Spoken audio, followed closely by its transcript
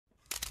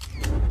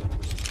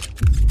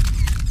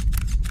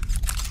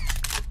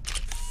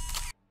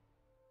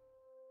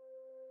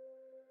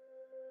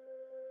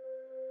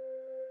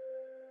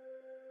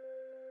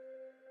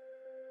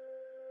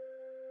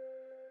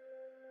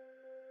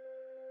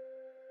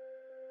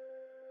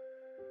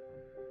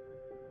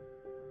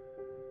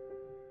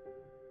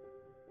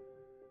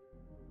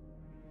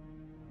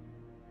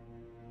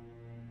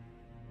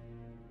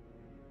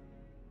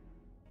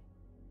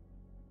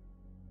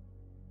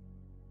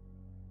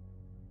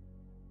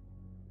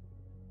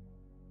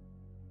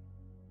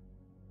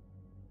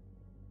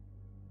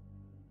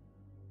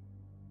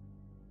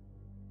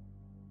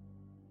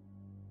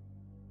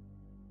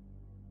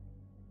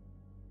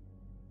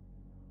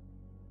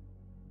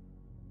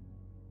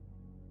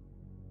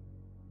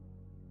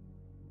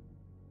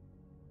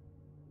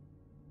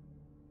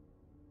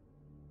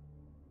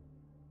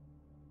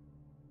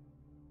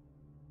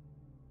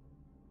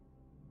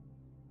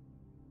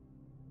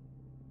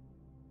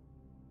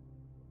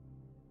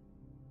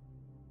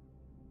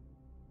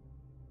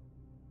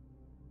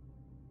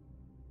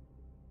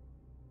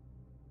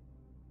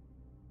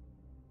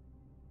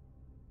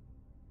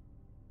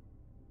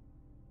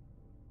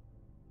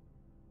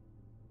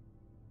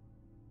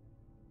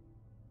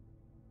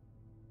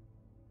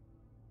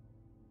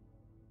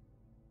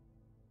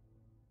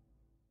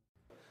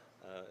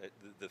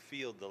the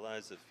field, the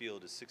Liza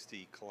field, is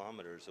 60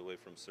 kilometers away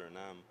from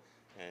Suriname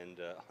and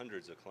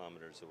hundreds of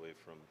kilometers away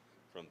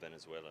from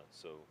Venezuela.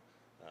 So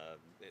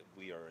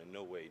we are in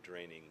no way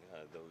draining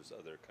those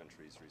other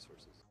countries'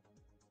 resources.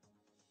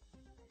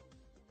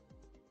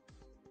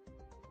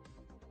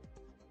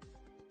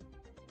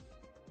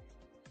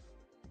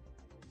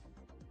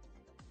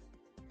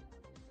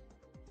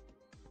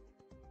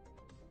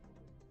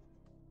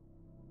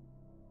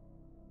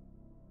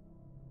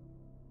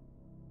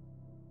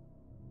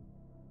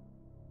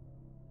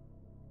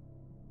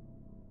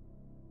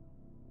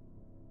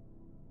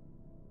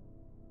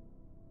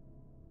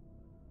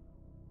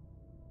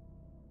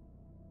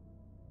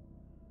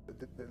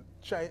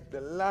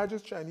 The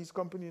largest Chinese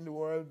company in the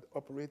world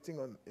operating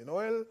in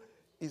oil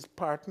is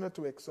partner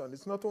to Exxon.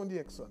 It's not only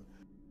Exxon.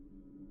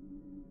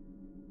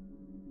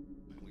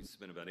 We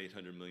spent about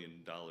 $800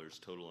 million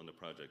total on the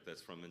project.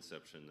 That's from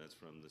inception. That's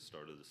from the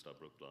start of the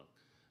Stabroek Block.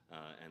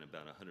 And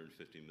about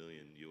 $150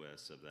 million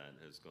US of that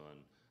has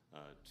gone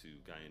to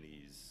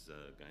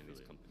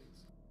Guyanese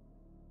companies.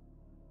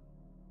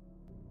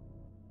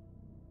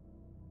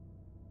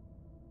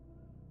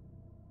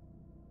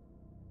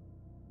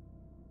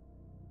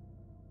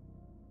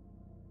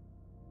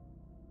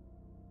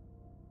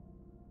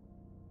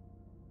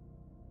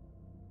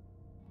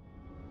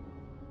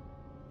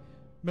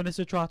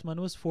 Minister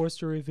Trotman was forced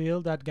to reveal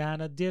that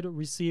Guyana did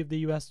receive the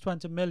US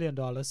 $20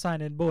 million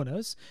sign-in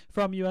bonus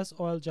from US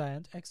oil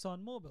giant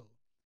ExxonMobil.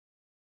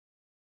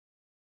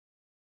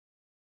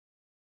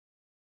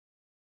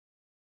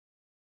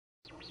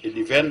 In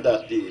the event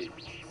that the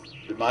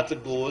matter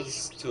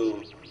goes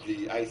to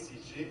the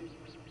ICJ,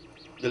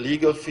 the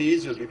legal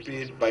fees will be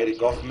paid by the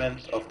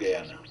government of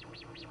Guyana.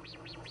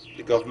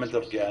 The government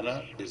of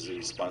Guyana is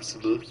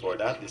responsible for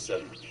that. It's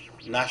a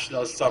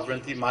national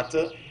sovereignty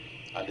matter,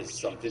 and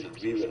it's something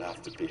that we will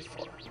have to pay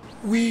for.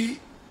 We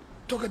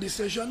took a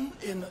decision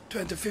in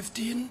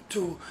 2015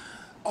 to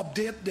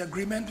update the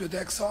agreement with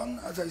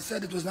Exxon. As I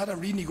said, it was not a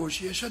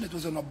renegotiation, it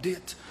was an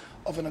update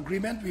of an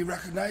agreement. We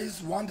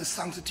recognize, one, the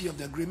sanctity of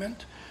the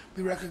agreement.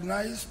 We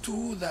recognize,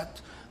 two,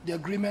 that the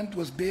agreement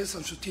was based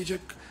on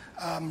strategic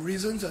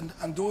reasons,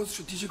 and those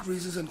strategic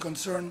reasons and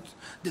concerns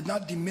did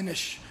not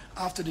diminish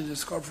after the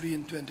discovery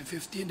in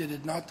 2015. They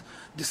did not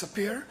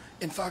disappear.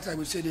 In fact, I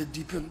would say they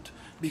deepened,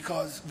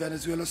 because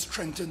Venezuela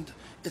strengthened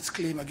its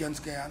claim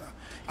against Guyana.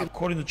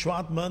 According to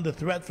Trotman, the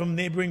threat from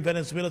neighboring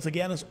Venezuela to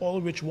Guyana's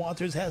oil-rich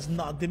waters has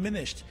not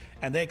diminished,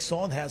 and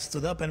Exxon has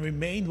stood up and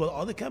remained while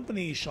other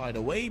companies shied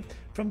away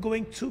from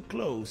going too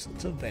close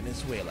to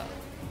Venezuela.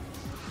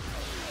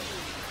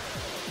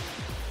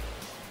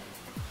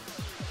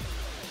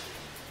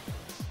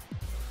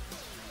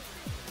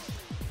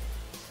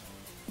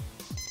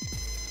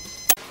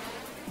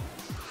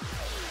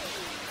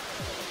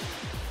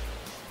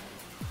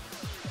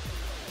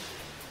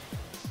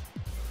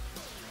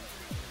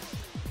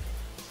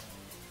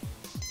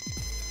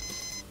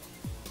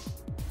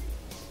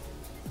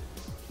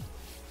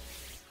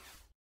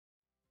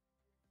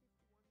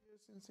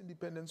 Since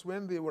independence,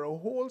 when there were a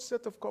whole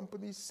set of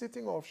companies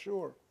sitting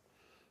offshore,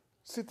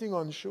 sitting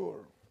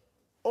onshore,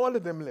 all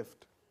of them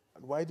left.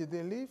 And why did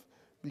they leave?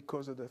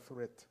 Because of the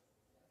threat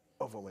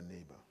of our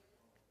neighbor.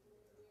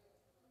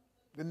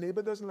 The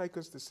neighbor doesn't like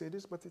us to say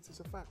this, but it is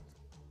a fact.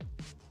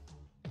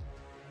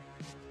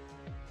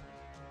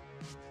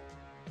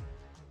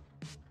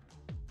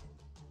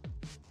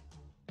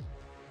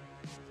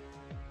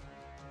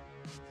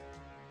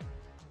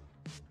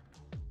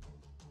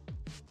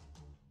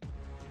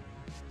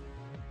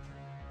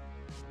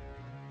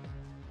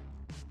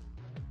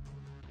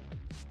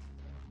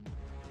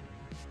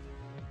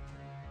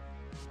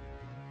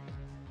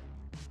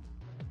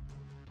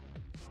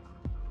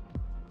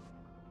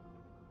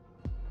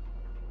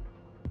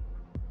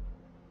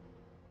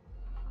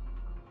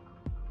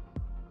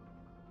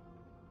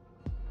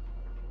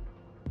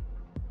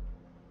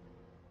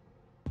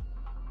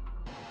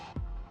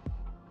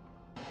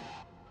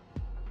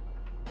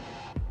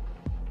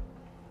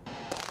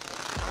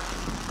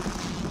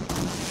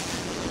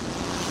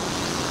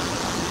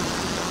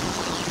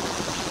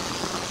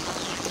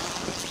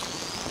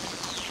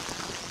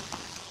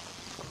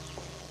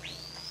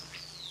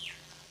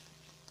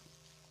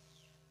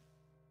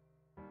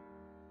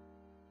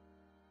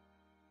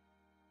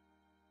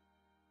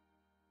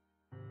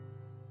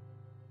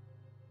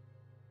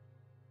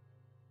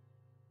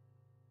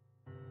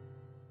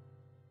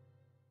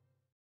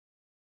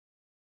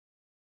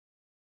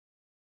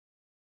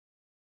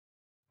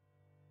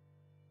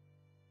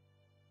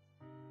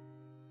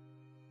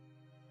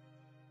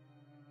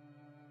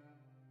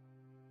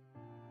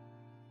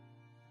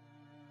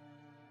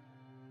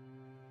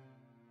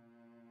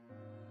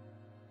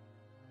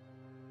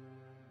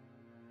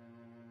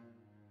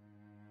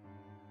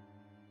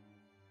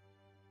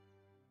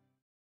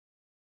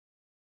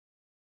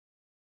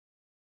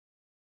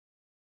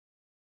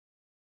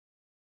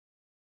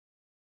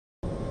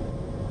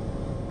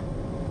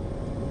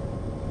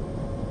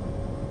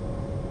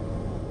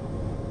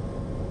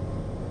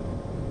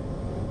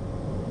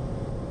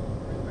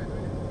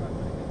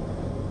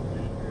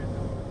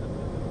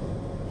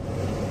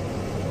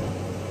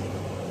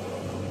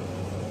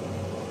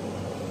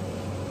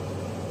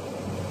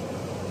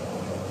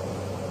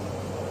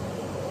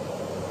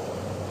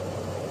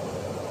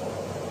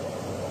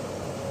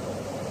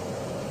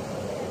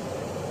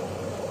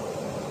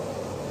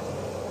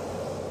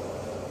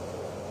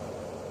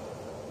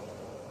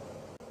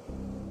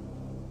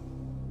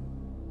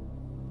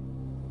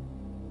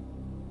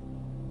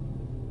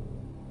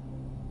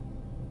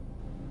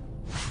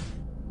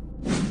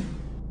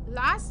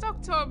 Last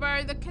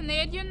October, the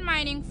Canadian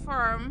mining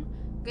firm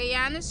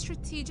Guyana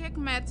Strategic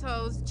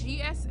Metals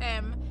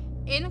GSM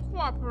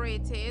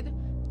Incorporated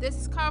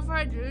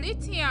discovered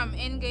lithium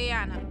in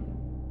Guyana.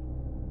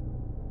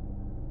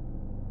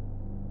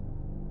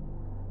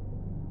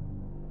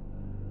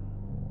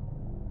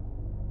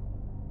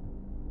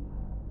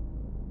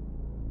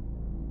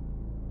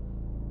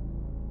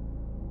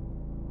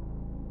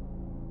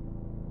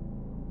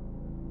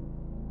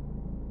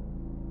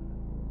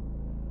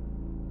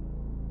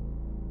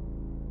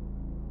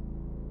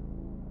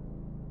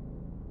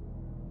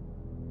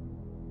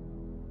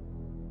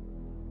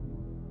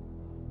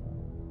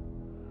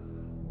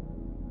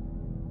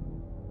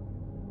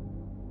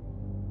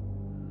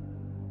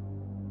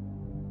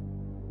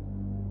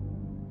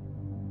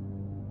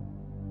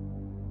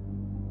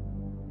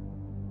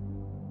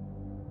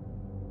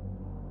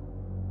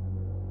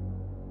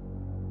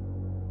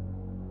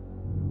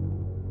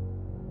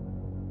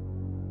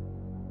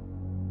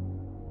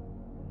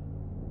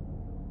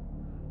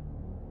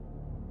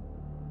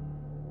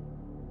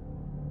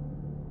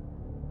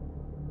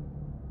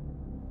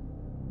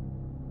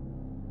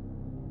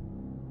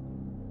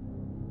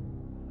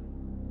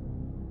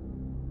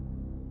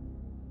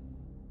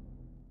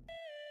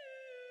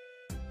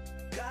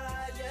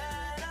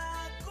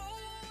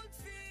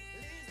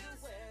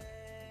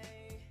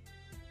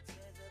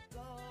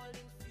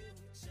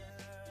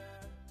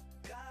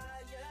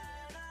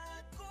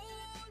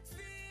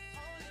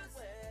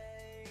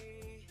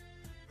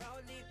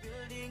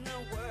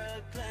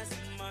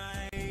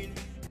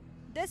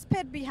 This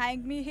pit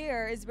behind me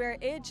here is where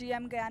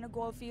AGM Guyana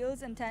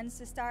Goldfields intends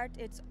to start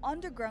its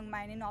underground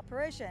mining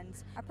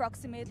operations.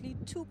 Approximately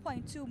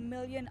 2.2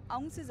 million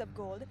ounces of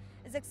gold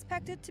is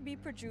expected to be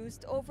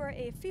produced over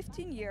a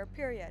 15-year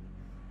period.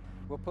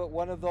 We'll put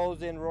one of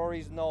those in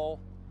Rory's knoll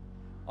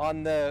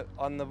on the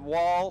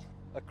wall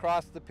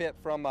across the pit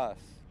from us.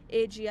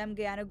 AGM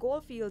Guyana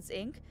Goldfields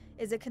Inc.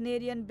 is a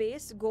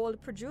Canadian-based gold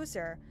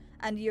producer,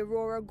 and the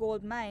Aurora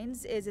Gold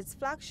Mines is its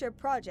flagship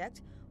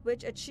project,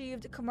 which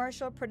achieved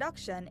commercial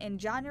production in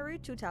January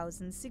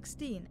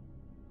 2016.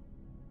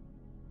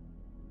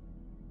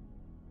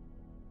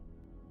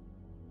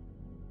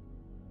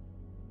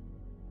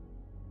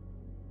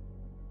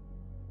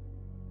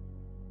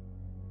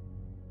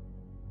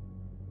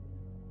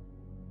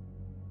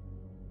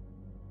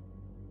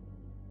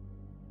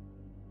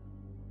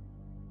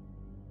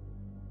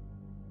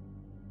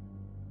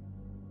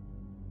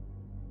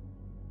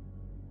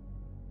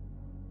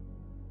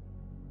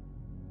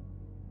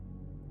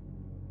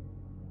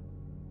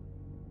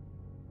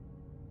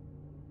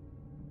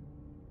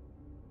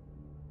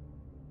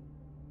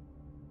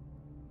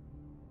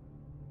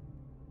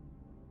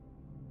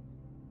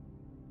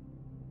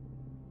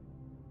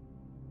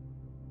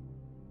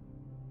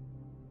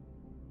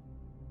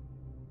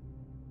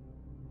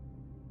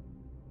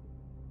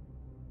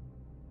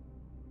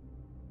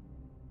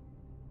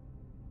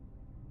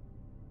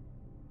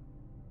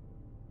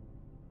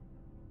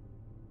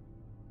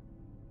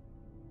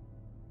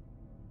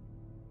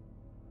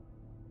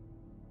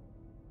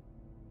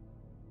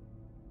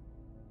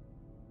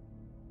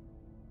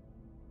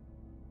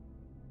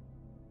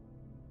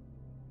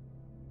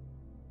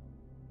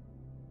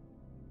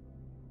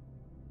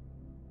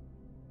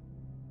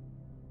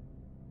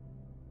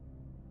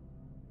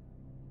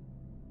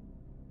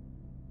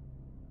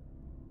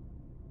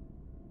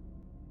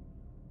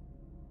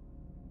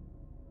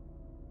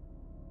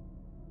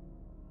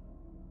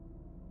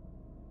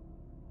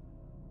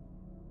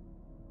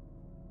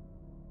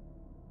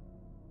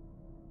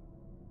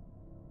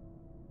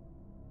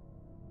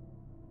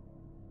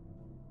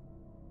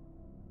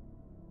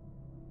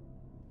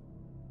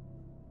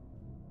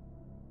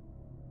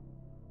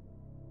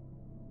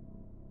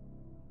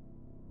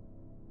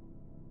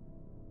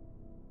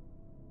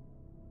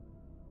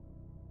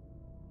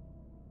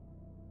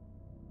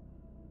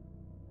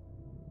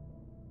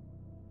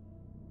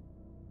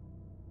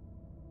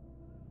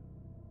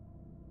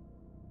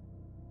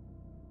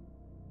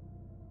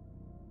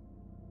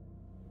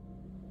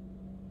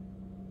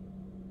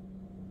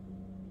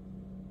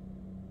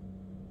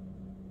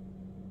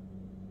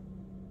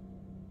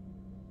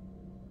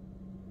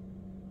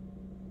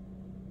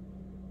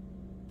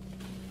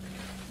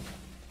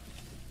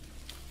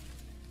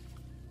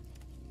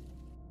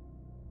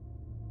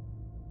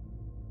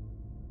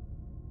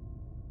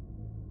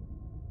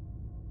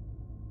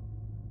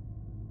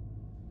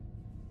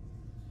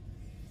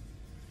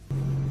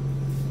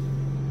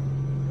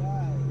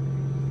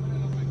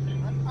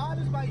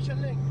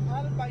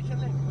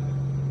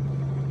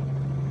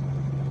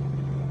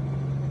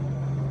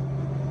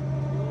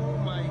 Oh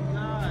my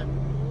God.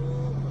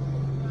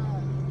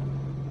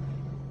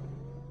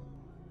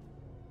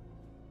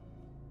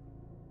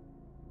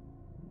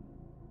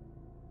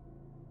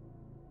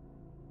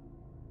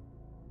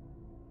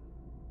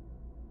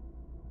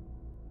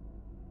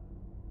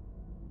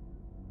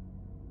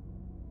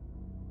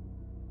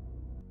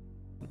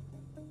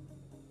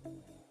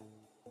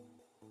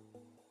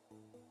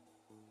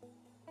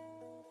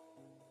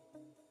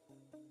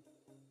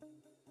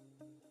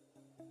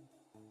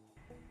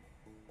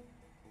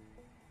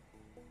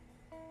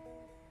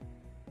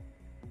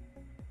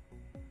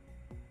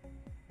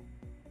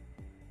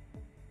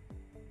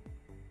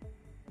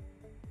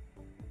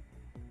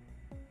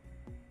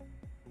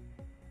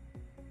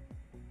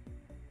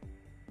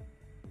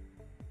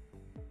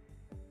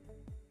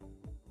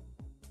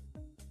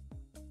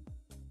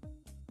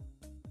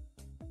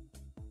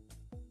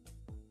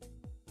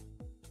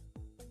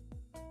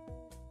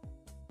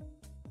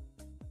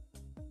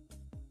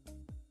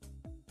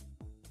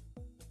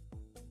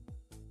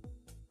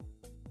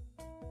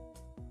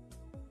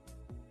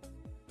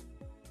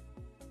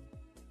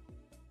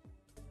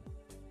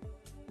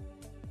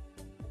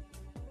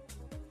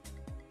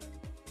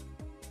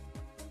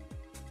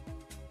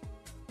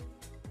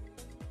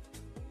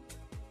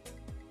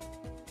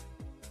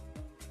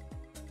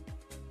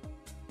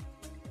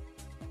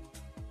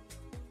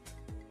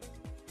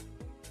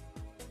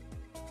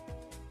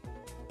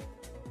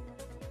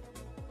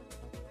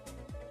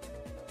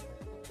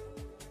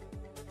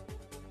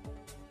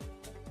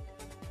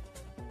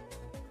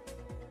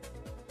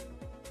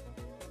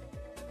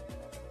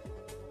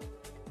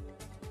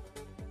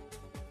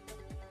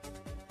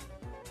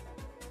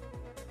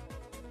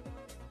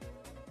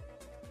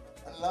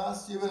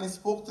 last year when I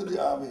spoke to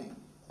the Army,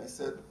 I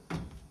said,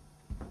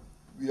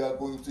 we are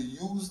going to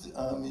use the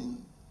Army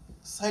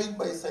side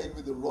by side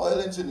with the Royal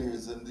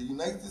Engineers and the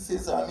United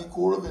States Army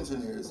Corps of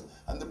Engineers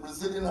and the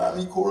Brazilian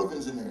Army Corps of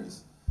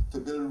Engineers to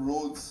build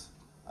roads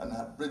and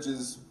have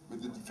bridges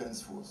with the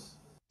Defense Force.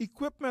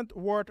 Equipment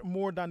worth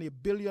more than $1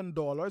 billion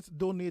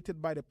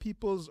donated by the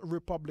People's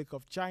Republic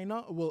of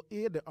China will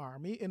aid the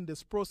Army in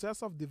this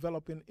process of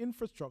developing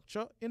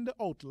infrastructure in the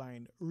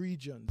outlined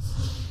regions.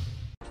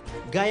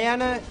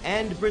 Guyana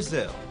and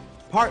Brazil,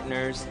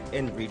 partners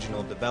in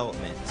regional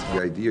development.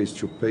 The idea is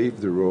to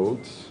pave the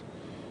roads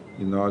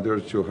in order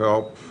to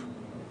help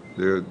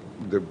the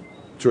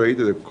trade,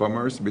 the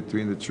commerce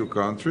between the two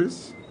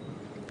countries.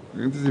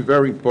 And this is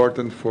very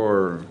important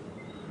for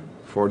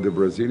the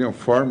Brazilian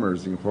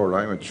farmers in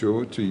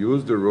Roraima to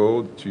use the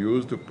road, to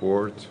use the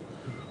port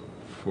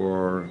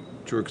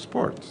to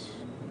export.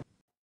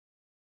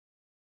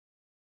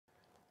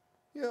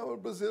 Yeah, well,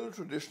 Brazil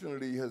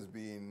traditionally has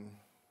been,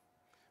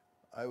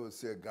 I would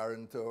say, a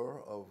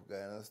guarantor of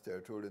Guyana's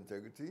territorial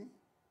integrity.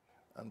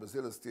 And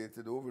Brazil has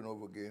stated over and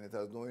over again it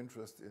has no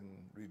interest in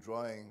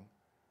redrawing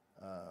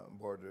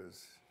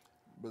borders.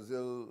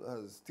 Brazil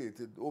has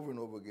stated over and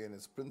over again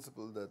its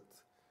principle that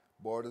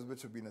borders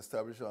which have been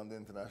established under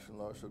international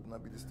law should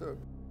not be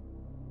disturbed.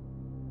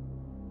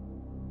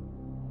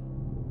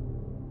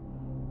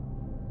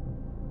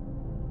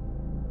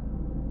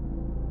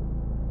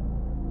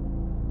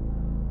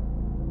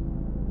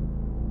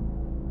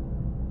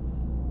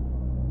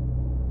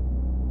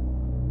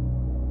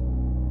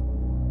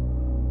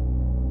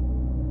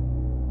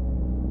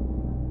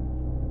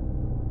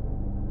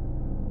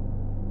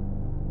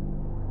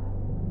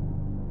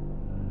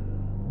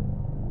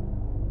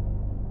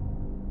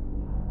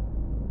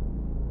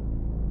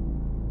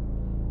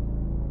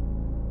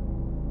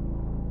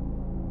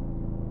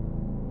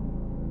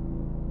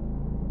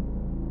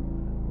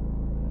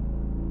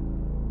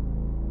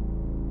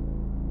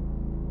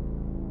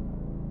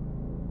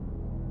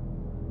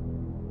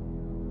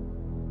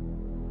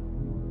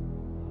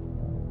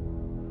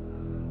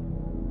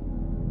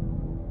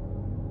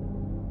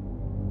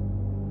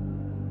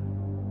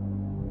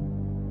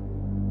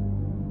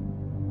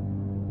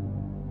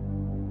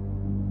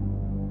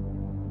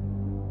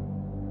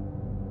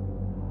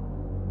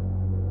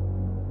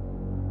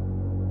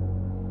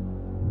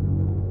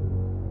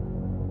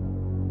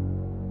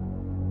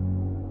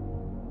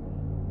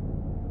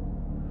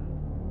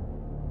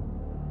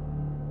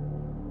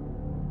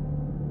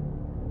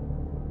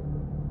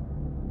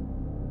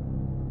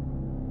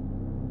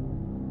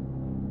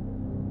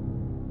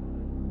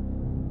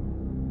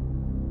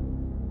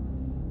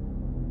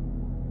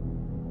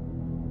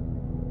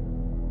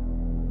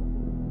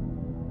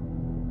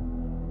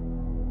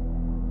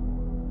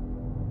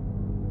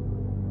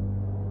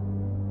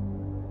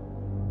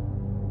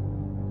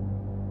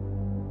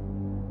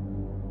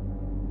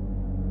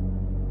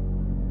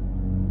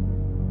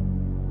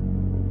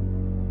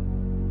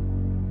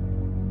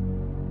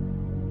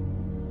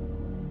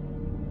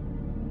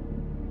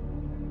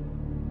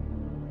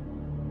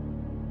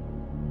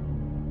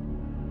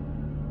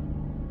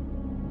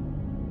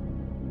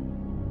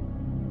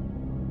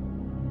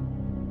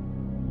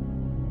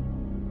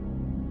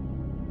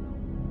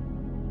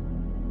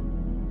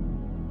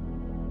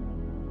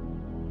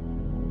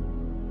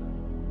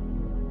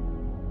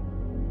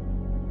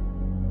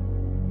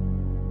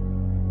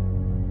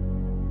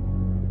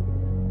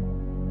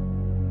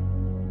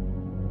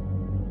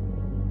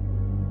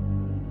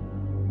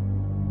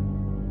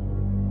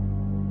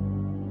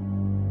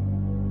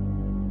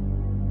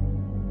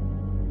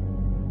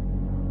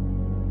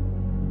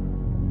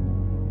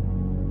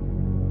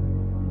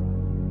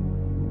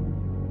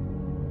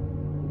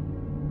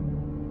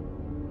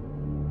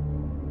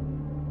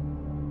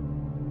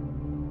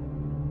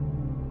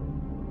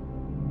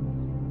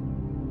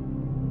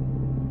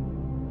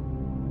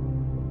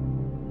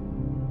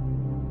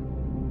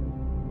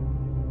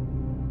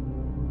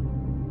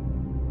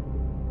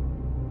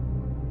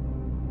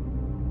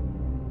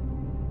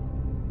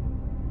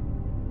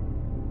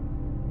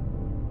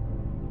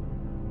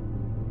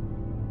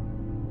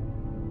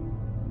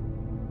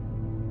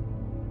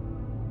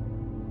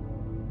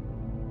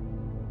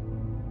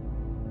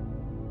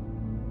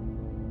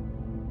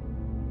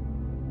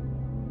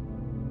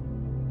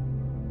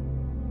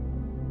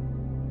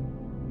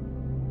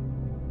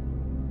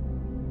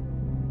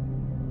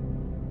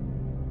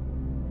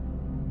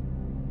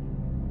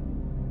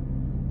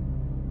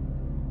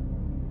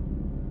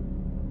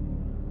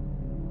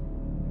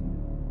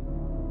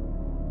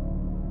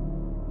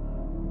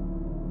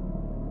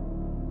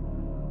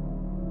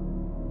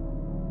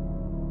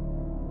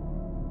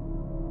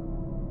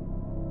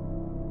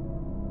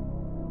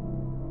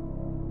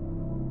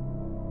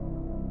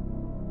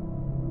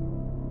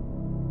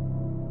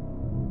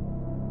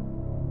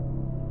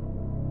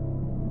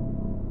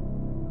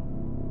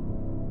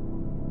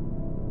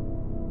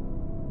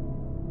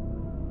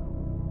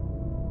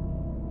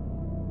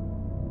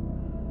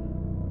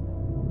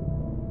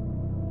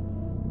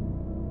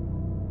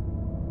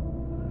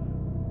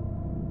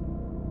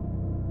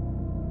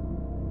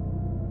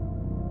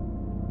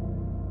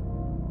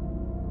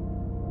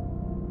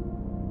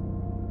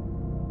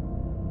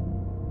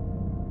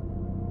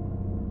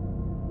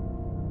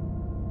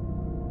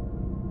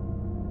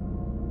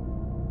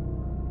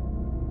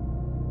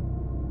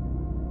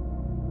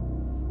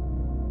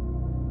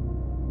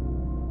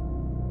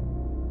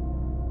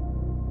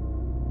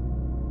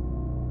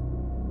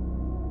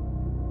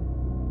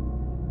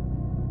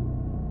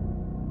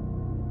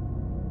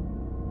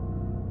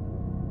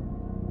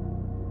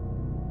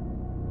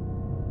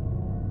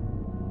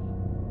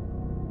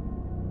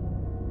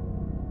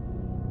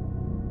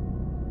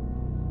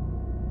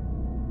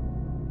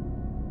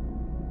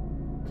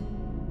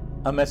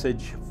 A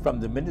message from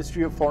the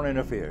Ministry of Foreign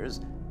Affairs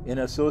in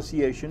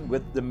association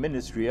with the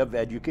Ministry of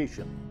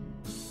Education.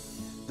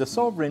 The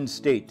sovereign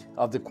state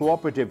of the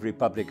Cooperative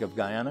Republic of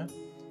Guyana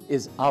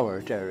is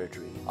our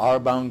territory. Our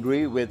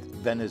boundary with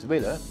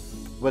Venezuela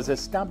was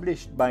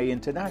established by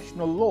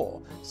international law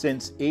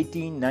since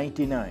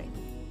 1899.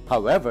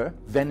 However,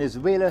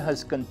 Venezuela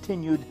has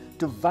continued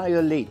to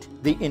violate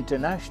the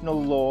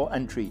international law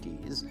and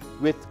treaties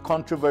with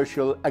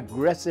controversial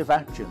aggressive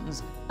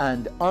actions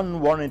and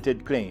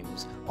unwarranted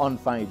claims on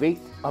 5/8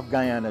 of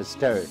Guyana's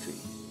territory.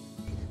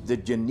 The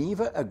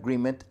Geneva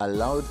Agreement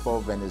allowed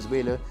for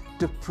Venezuela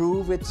to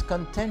prove its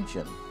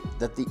contention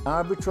that the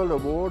arbitral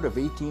award of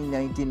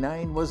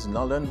 1899 was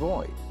null and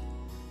void.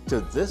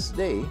 To this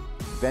day,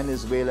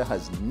 Venezuela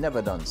has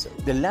never done so.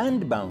 The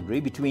land boundary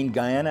between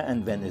Guyana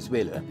and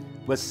Venezuela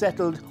was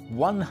settled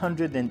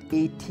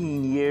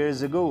 118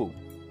 years ago.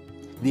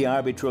 The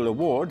arbitral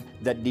award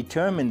that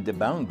determined the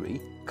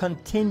boundary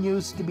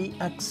continues to be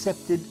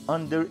accepted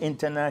under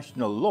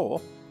international law,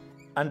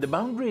 and the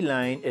boundary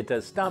line it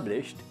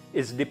established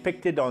is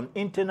depicted on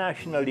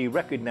internationally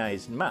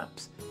recognized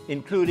maps,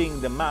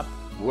 including the map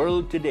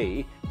World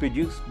Today,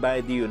 produced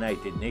by the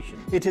United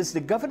Nations. It is the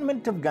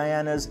government of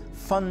Guyana's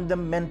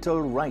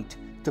fundamental right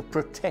to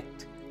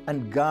protect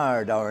and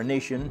guard our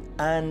nation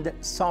and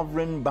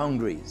sovereign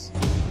boundaries.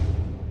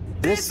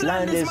 This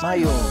land is my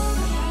own.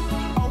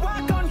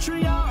 Our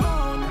country, our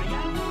own.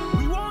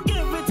 We won't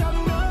give it up,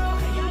 no.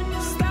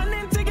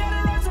 Standing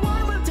together as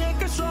one will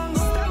take a strong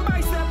hold. Step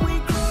by step we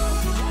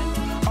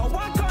grow.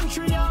 Our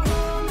country, our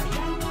own.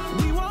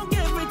 We won't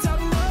give it up,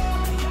 no.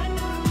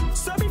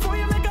 So before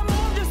you make a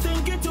move, just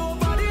think it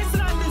over. This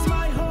land is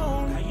my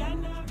home.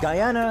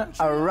 Guyana,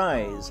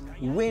 arise,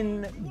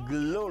 win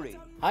glory.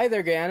 Hi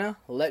there, Guyana.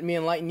 Let me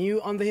enlighten you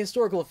on the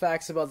historical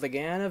facts about the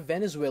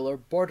Guyana-Venezuela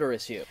border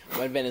issue.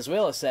 When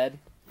Venezuela said,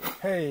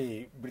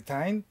 "Hey,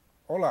 Britain,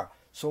 hola,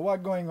 so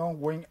what's going on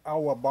with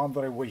our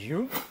boundary with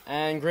you?"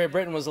 And Great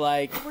Britain was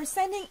like, "We're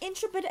sending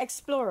intrepid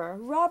explorer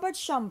Robert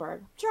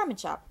Schomburg, German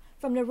chap,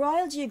 from the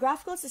Royal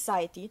Geographical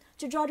Society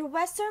to draw the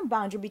western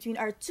boundary between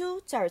our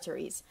two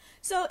territories."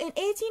 So in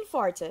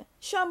 1840,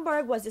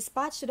 Schomburg was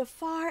dispatched to the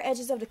far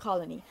edges of the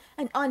colony,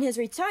 and on his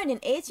return in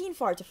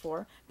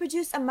 1844,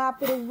 produced a map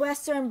with the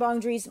western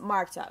boundaries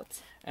marked out.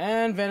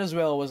 And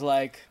Venezuela was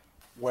like,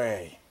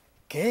 "Wait,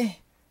 ¿qué?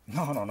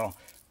 No, no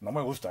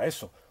me gusta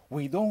eso.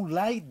 We don't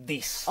like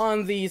this."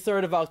 On the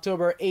 3rd of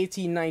October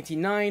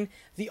 1899,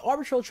 the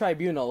arbitral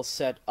tribunal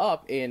set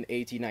up in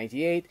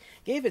 1898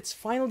 gave its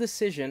final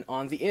decision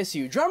on the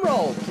issue.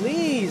 Drumroll,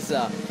 please!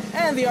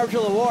 And the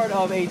arbitral award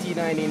of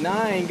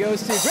 1899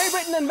 goes to Great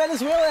Britain and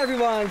Venezuela,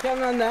 everyone!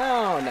 Come on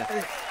down!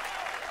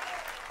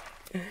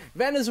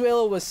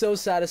 Venezuela was so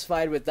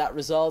satisfied with that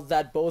result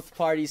that both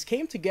parties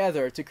came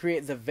together to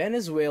create the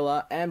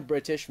Venezuela and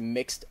British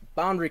Mixed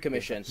Boundary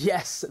Commission.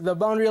 Yes, the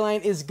boundary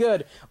line is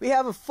good. We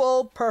have a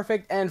full,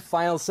 perfect, and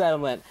final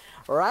settlement.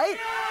 Right?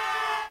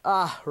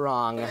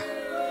 Wrong.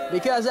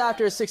 Because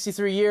after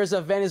 63 years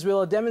of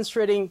Venezuela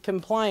demonstrating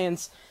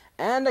compliance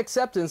and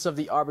acceptance of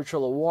the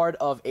arbitral award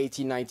of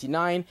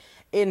 1899,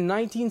 in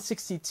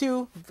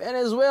 1962,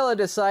 Venezuela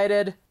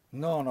decided,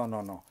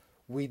 No.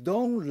 We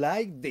don't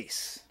like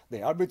this.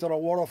 The arbitral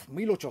award of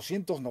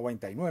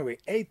 1899,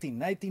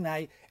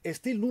 1899 is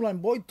still null and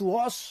void to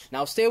us.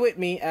 Now stay with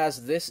me,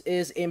 as this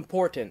is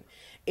important.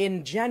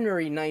 In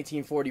January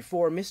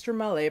 1944, Mr.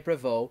 Malay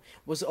Prevost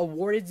was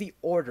awarded the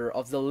Order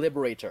of the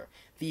Liberator,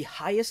 the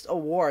highest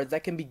award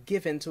that can be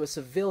given to a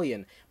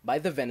civilian by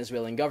the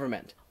Venezuelan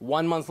government.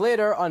 1 month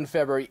later, on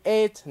February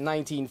 8,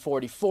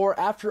 1944,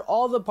 after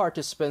all the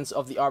participants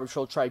of the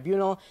arbitral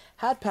tribunal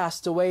had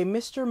passed away,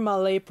 Mr.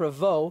 Malay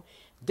Prevost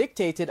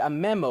dictated a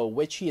memo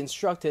which he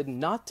instructed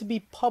not to be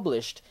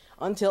published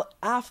until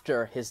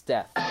after his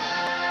death.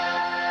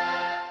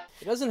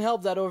 It doesn't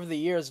help that over the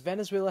years,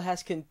 Venezuela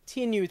has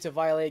continued to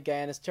violate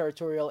Guyana's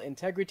territorial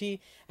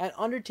integrity and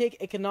undertake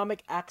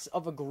economic acts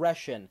of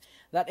aggression.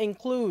 That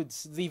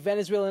includes the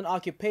Venezuelan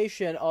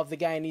occupation of the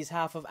Guyanese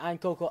half of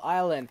Ancocco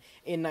Island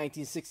in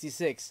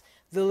 1966,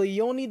 the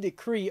Leone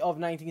Decree of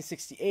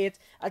 1968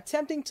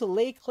 attempting to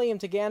lay claim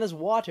to Guyana's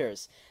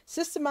waters,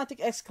 systematic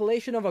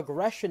escalation of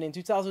aggression in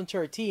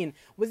 2013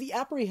 with the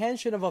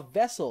apprehension of a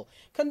vessel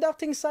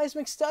conducting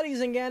seismic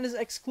studies in Guyana's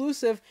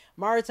exclusive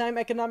maritime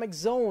economic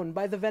zone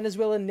by the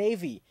Venezuelan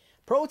Navy,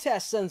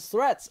 protests and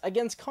threats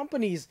against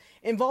companies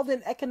involved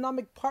in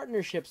economic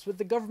partnerships with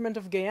the government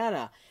of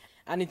Guyana,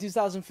 and in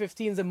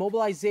 2015, the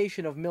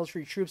mobilization of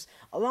military troops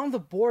along the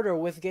border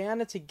with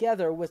Guyana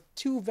together with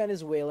 2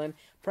 Venezuelan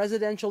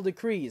presidential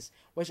decrees,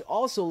 which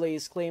also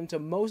lays claim to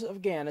most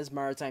of Guyana's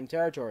maritime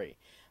territory.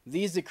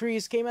 These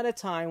decrees came at a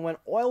time when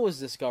oil was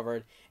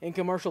discovered in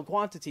commercial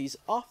quantities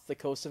off the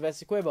coast of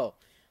Esequibo.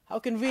 How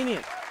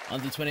convenient.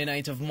 On the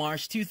 29th of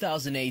March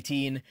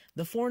 2018,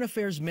 the Foreign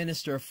Affairs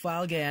Minister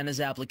filed Guyana's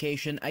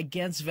application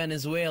against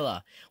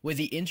Venezuela with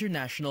the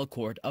International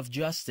Court of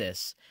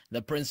Justice,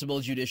 the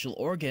principal judicial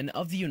organ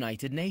of the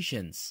United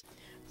Nations.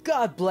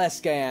 God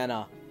bless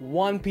Guyana.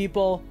 One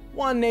people,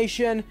 one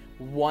nation,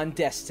 one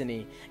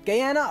destiny.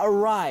 Guyana,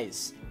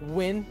 arise,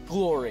 win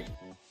glory.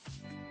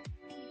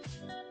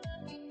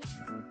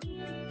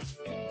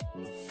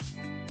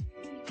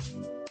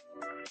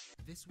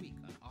 This week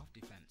on Off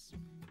Defense,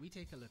 we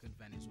take a look at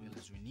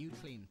Venezuela's renewed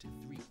claim to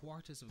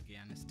 3/4 of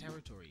Guyana's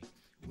territory,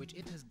 which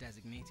it has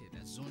designated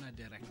as Zona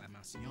de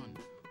Reclamación,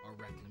 or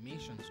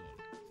Reclamation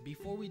Zone.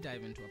 Before we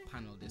dive into a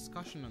panel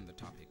discussion on the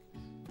topic,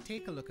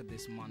 take a look at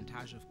this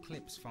montage of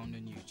clips found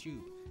on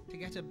YouTube to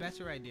get a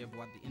better idea of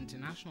what the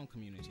international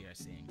community are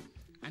saying,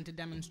 and to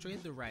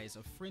demonstrate the rise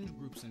of fringe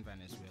groups in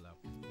Venezuela,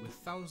 with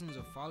thousands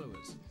of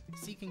followers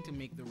seeking to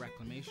make the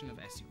reclamation of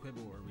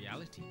Esequibo a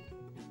reality.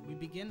 We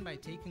begin by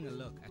taking a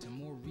look at a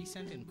more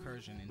recent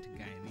incursion into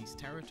Guyanese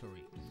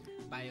territory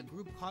by a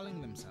group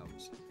calling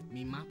themselves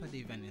Mi Mapa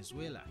de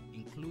Venezuela,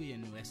 incluye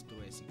nuestro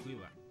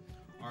Esequibo,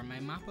 or My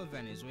Mapa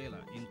Venezuela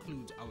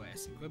includes our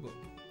Esequibo.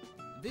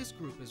 This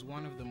group is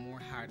one of the more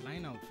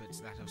hardline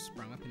outfits that have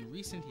sprung up in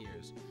recent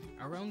years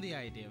around the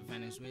idea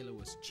Venezuela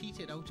was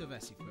cheated out of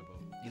Esequibo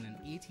in an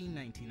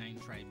 1899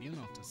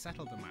 tribunal to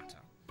settle the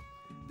matter.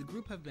 The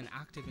group have been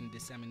active in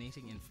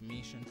disseminating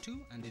information to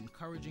and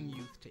encouraging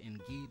youth to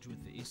engage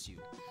with the issue,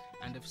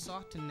 and have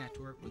sought to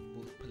network with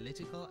both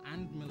political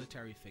and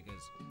military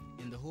figures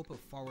in the hope of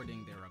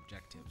forwarding their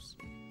objectives.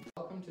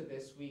 Welcome to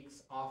this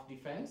week's Off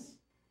Defense.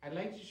 I'd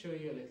like to show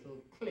you a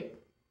little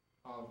clip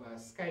of a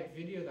Skype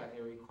video that I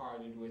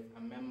recorded with a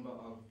member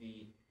of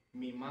the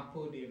Mi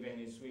Mapa de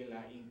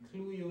Venezuela,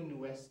 incluye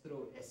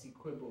nuestro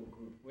Esequibo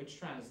group, which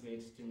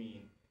translates to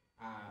mean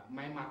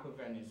My Mapa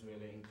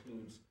Venezuela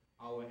includes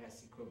our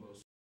Esequibo.